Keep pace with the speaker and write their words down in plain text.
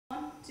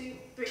2,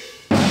 3.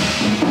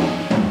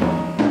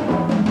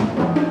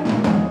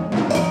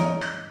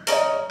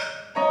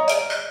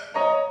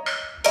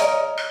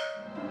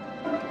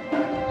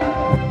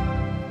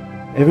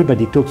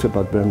 Everybody talks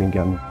about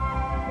Birmingham.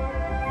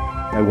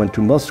 I went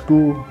to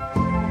Moscow.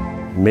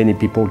 Many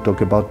people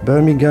talk about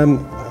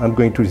Birmingham. I'm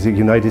going to the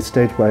United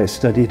States where I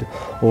studied.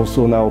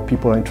 Also now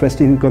people are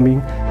interested in coming.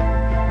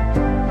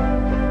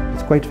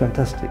 It's quite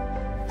fantastic.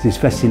 This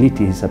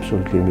facility is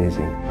absolutely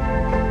amazing.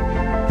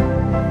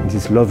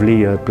 This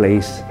lovely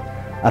place,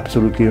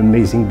 absolutely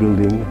amazing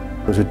building.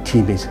 The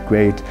team is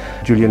great.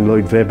 Julian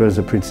Lloyd-Webber is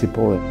the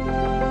principal.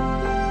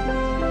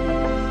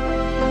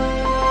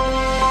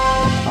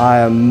 I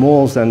am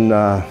more than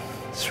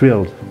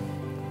thrilled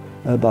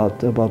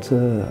about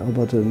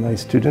my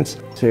students.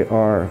 They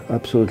are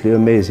absolutely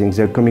amazing.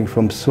 They're coming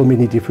from so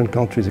many different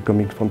countries. They're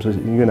coming from the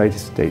United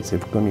States, they're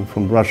coming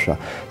from Russia,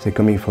 they're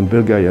coming from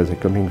Bulgaria, they're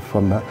coming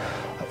from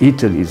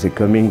Italy, they're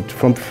coming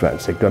from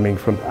France, they're coming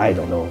from, I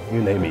don't know,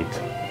 you name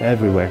it,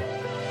 everywhere.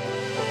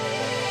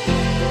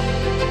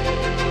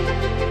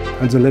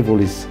 And the level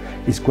is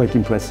quite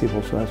impressive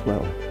also as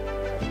well.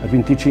 I've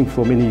been teaching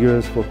for many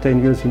years, for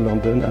 10 years in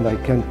London, and I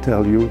can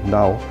tell you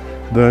now,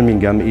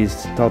 Birmingham is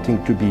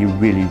starting to be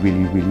really,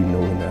 really, really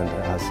known and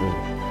has a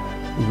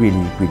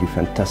really, really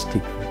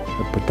fantastic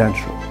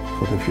potential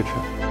for the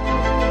future.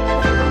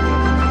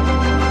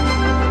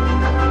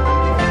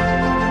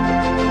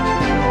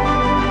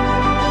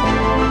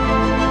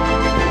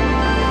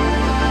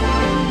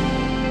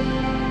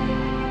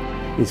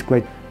 It's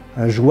quite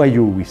un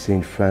joyau, we say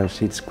in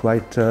French. It's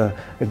quite a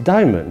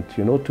diamond,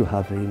 you know, to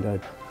have in a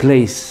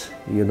place,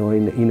 you know,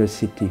 in a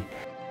city.